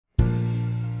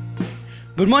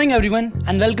Good morning everyone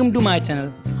and welcome to my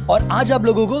channel. और आज आप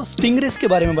लोगों को स्टिंगरेस के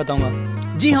बारे में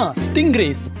बताऊंगा। जी हाँ,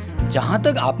 स्टिंगरेस। जहां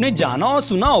तक आपने जाना और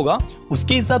सुना होगा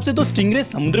उसके हिसाब से तो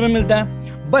स्टिंगरेस समुद्र में मिलता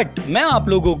है, बट मैं आप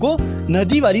लोगों को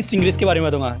नदी वाली स्टिंगरेस के बारे में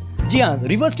बताऊंगा। जी हाँ,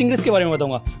 रिवर स्टिंगरेस के बारे में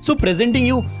बताऊंगा। सो presenting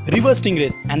you river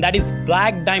स्टिंगरेस and that is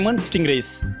black diamond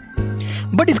स्टिंगरेस।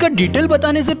 But इसका डिटेल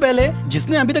बताने से पहले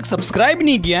जिसने अभी तक सब्सक्राइब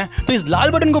नहीं किया है तो इस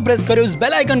लाल बटन को प्रेस करें, उस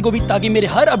बेल आइकन को भी, ताकि मेरे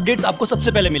हर अपडेट्स आपको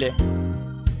सबसे पहले मिले।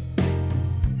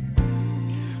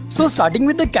 So starting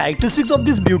with the characteristics of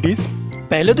this beauties.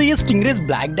 पहले तो ये स्टिंगरेस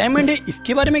ब्लैक डायमंड है,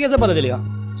 इसके बारे में कैसे पता चलेगा?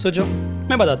 सोचो,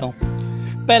 मैं बताता हूँ।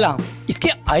 पहला, इसके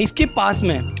आइज के पास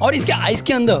में और इसके आइज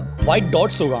के अंदर व्हाइट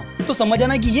डॉट्स होगा तो समझ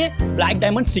जाना कि ये ब्लैक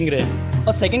डायमंड स्टिंगरे है।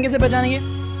 और सेकंड कैसे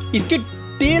पहचानेंगे? इसके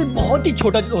टेल बहुत ही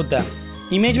छोटा होता है,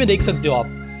 इमेज में देख सकते हो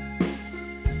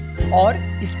आप। और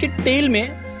इसके टेल में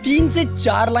 3 से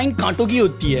 4 लाइन कांटों की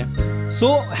होती है।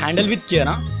 सो हैंडल विथ केयर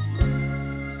ना।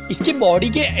 इसके बॉडी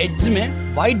के एड्ज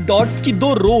में व्हाइट डॉट्स की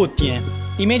 2 रो होती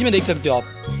हैं, इमेज में देख सकते हो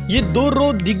आप। ये 2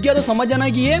 रो दिख गया तो समझ जाना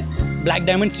कि ये ब्लैक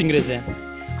डायमंड स्टिंगरेस है।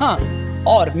 हाँ,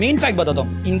 और मेन फैक्ट बताता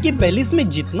हूँ, इनके बेलिस में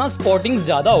जितना स्पॉटिंग्स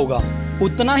ज्यादा होगा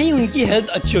उतना ही उनकी हेल्थ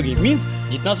अच्छी होगी। मींस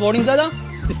जितना स्पॉटिंग ज्यादा,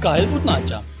 इसका हेल्थ उतना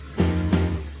अच्छा।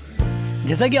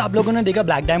 जैसा कि आप लोगों ने देखा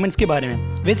ब्लैक डायमंड्स के बारे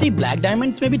में, वैसे ही ब्लैक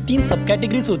डायमंड्स में भी 3 सब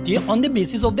कैटेगरीज होती है on the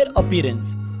basis of their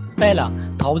appearance. पहला,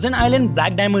 1000 आइलैंड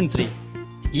ब्लैक डायमंड्स रे।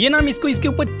 ये नाम इसको इसके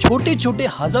ऊपर छोटे छोटे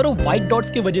हजारों व्हाइट डॉट्स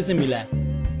की वजह से मिला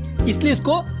है, इसलिए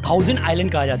इसको 1000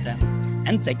 आइलैंड कहा जाता है।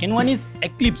 And second one is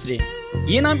eclipse रे।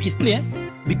 ये नाम इसलिए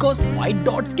बिकॉज व्हाइट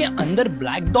डॉट्स के अंदर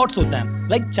ब्लैक डॉट्स होता है,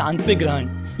 लाइक चांद पे ग्रहण,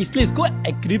 इसलिए इसको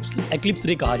एक्लिप्स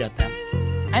रे कहा जाता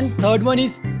है। And third one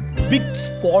is big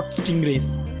spot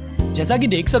स्टिंगरेस। जैसा कि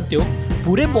देख सकते हो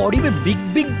पूरे बॉडी पे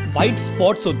बिग बिग व्हाइट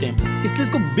स्पॉट्स होते हैं, इसलिए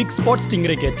इसको बिग स्पॉट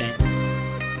स्टिंगरे कहते हैं।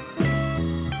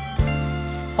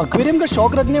 एक्वेरियम का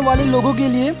शौक रखने वाले लोगों के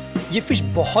लिए ये फिश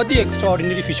बहुत ही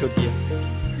एक्स्ट्राऑर्डिनरी फिश होती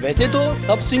है। वैसे तो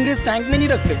सब स्टिंगरेस टैंक में नहीं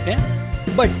रख सकते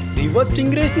हैं, बट रिवर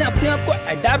स्टिंगरेस ने अपने आप को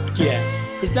अडेप्ट किया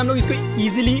है, इसलिए हम लोग इसको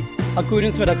इजीली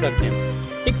एक्वेरियम्स में रख सकते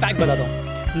हैं। एक फैक्ट बताता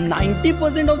हूँ,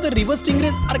 90% of the river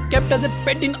स्टिंगरेस are kept as a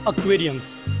pet in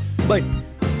aquariums.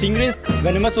 But स्टिंगरेस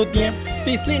venomous होती हैं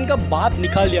तो इसलिए इनका बाप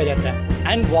निकाल दिया जाता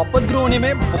है एंड वापस ग्रो होने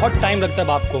में बहुत टाइम लगता है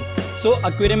बाप को। सो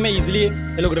एक्वेरियम में इजीली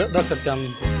ये लोग रख सकते हैं हम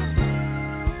इनको।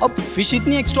 अब फिश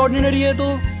इतनी एक्स्ट्राऑर्डिनरी है तो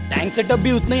टैंक सेटअप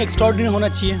भी उतना ही एक्स्ट्राऑर्डिनरी होना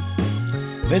चाहिए।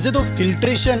 वैसे तो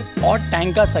फिल्ट्रेशन और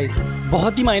टैंक का साइज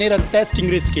बहुत ही मायने रखता है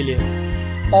स्टिंगरेस के लिए,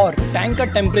 और टैंक का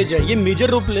टेम्परेचर ये मेजर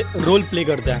रोल प्ले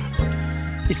करता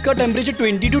है। इसका टेम्परेचर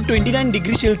 20 to 29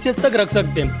 डिग्री सेल्सियस तक रख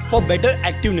सकते हैं फॉर बेटर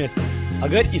एक्टिवनेस।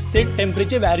 अगर इससे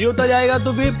टेम्परेचर वैरी होता जाएगा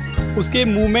तो फिर उसके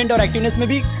मूवमेंट और एक्टिवनेस में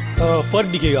भी फर्क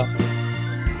दिखेगा।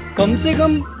 कम से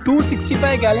कम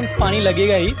 265 गैलन्स पानी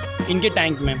लगेगा ही इनके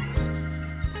टैंक में।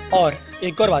 और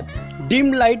एक और बात,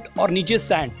 डिम लाइट और नीचे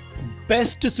sand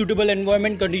best suitable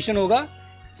environment condition होगा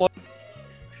फॉर।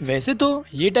 वैसे तो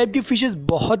ये टाइप की फिशेस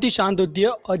बहुत ही शांत होती है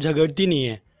और झगड़ती नहीं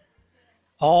है।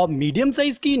 और मीडियम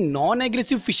साइज की नॉन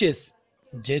एग्रेसिव फिशेस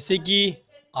जैसे कि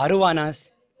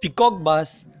आरोवानास, पिकॉक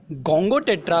बास, Gongo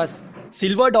tetras,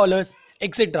 silver dollars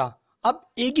etcetera आप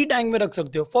एक ही टैंक में रख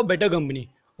सकते हो फॉर बेटर कंपनी,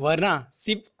 वरना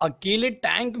सिर्फ अकेले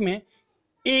टैंक में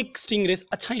एक स्टिंगरेस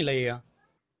अच्छा नहीं लगेगा।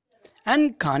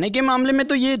 एंड खाने के मामले में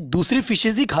तो ये दूसरी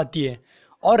फिशेज ही खाती है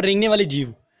और रेंगने वाले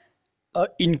जीव।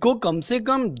 इनको कम से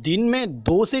कम दिन में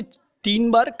 2 से 3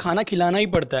 बार खाना खिलाना ही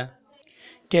पड़ता है।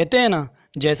 कहते हैं ना,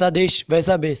 जैसा देश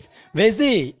वैसा बेस।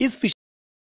 वैसे इस फिश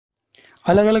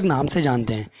अलग अलग नाम से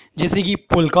जानते हैं, जैसे कि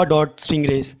polka dot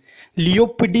स्टिंगरेस,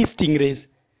 लियोपोल्डी स्टिंग्रेस,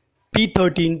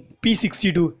 P13,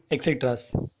 P62 etcetera.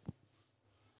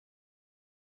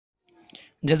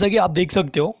 जैसा कि आप देख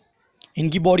सकते हो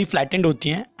इनकी बॉडी फ्लैटेंड होती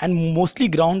है एंड मोस्टली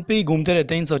ग्राउंड पे ही घूमते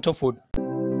रहते हैं in search of food.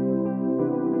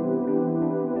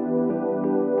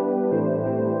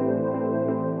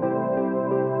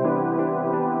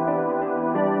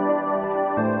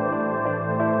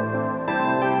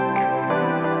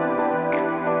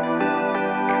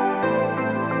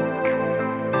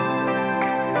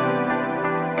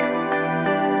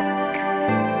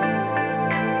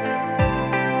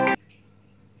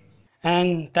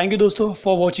 And thank you दोस्तों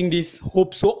for watching this.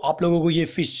 Hope so आप लोगों को ये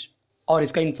फिश और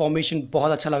इसका इन्फॉर्मेशन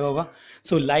बहुत अच्छा लगा होगा।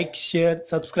 सो लाइक, शेयर,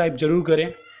 सब्सक्राइब जरूर करें।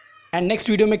 एंड नेक्स्ट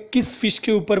वीडियो में किस फिश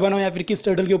के ऊपर बनाऊँ या फिर किस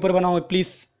टर्टल के ऊपर बनाऊँ, प्लीज़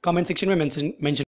कमेंट सेक्शन में मेंशन